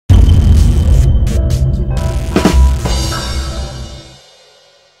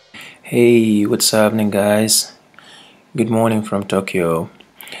Hey, what's happening, guys? Good morning from Tokyo.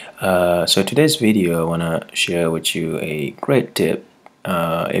 So today's video, I want to share with you a great tip.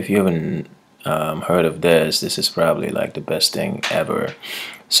 If you haven't heard of this is probably like the best thing ever.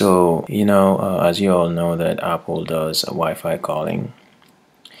 So, as you all know that Apple does Wi-Fi calling.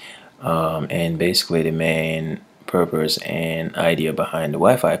 And basically the main purpose and idea behind the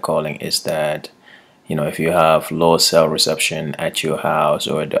Wi-Fi calling is that if you have low cell reception at your house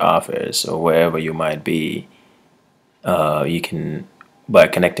or at the office or wherever you might be, you can, by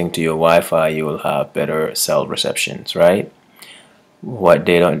connecting to your Wi-Fi, you will have better cell receptions, right? What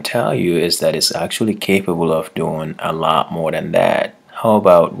they don't tell you is that it's actually capable of doing a lot more than that. How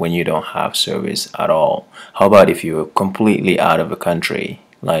about when you don't have service at all? How about if you're completely out of the country,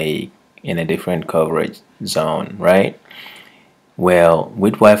 like in a different coverage zone, right? Well,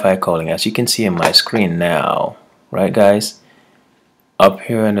 with Wi-Fi calling, as you can see in my screen now, right guys, up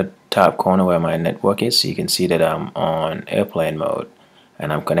here in the top corner where my network is, you can see that I'm on airplane mode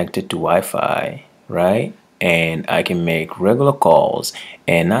and I'm connected to Wi-Fi, right? And I can make regular calls.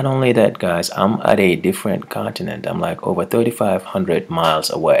 And not only that, guys, I'm at a different continent. I'm like over 3,500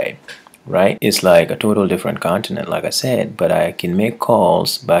 miles away, right? It's like a total different continent, like I said, but I can make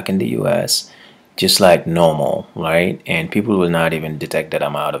calls back in the US just like normal, right? And people will not even detect that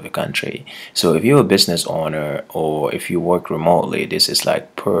I'm out of the country. So if you're a business owner or if you work remotely, this is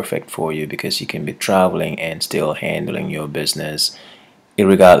like perfect for you because you can be traveling and still handling your business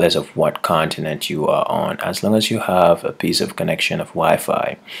regardless of what continent you are on, as long as you have a piece of connection of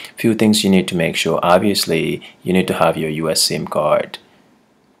Wi-Fi. Few things you need to make sure. Obviously, you need to have your US SIM card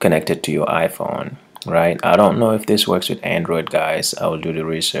connected to your iPhone, right? I don't know if this works with Android, guys. I will do the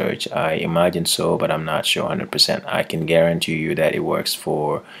research. I imagine so, but I'm not sure 100%. I can guarantee you that it works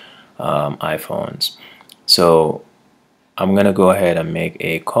for iPhones. So I'm gonna go ahead and make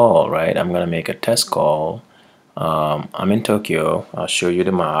a call, right? I'm gonna make a test call. I'm in Tokyo. I'll show you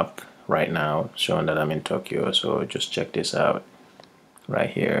the map right now showing that I'm in Tokyo. So just check this out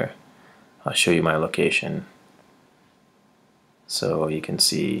right here. I'll show you my location so you can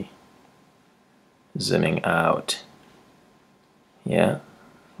see, zooming out. Yeah,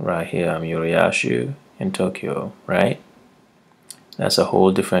 right here I'm Yuriyashu in Tokyo, right? That's a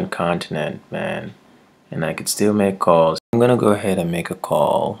whole different continent, man. And I could still make calls. I'm gonna go ahead and make a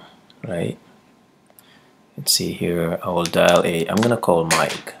call, right? Let's see here. I will dial I'm gonna call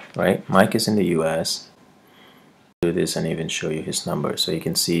Mike, right? Mike is in the US. Do this and even show you his number so you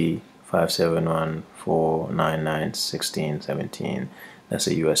can see 571-499-1617. That's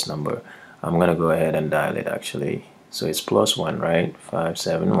a US number. I'm gonna go ahead and dial it actually. So it's +1, right?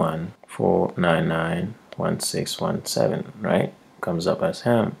 571-499-1617, right? Comes up as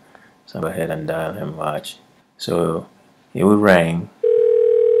him. So I'll go ahead and dial him, watch. So it will ring.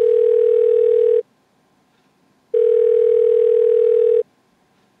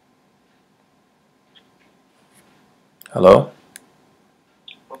 Hello?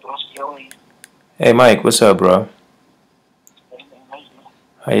 Hey Mike, what's up, bro?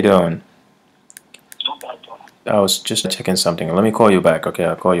 How you doing? I was just checking something. Let me call you back, okay?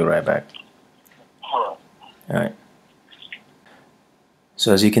 I'll call you right back. Alright.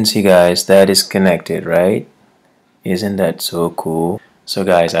 So as you can see, guys, that is connected, right? Isn't that so cool? So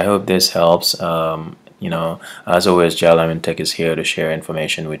guys, I hope this helps. As always, Jalamin Tech is here to share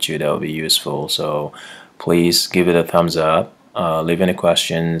information with you that will be useful. So please give it a thumbs up. Leave any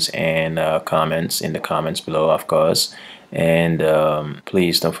questions and comments in the comments below, of course. And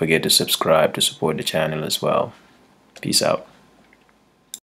please don't forget to subscribe to support the channel as well. Peace out.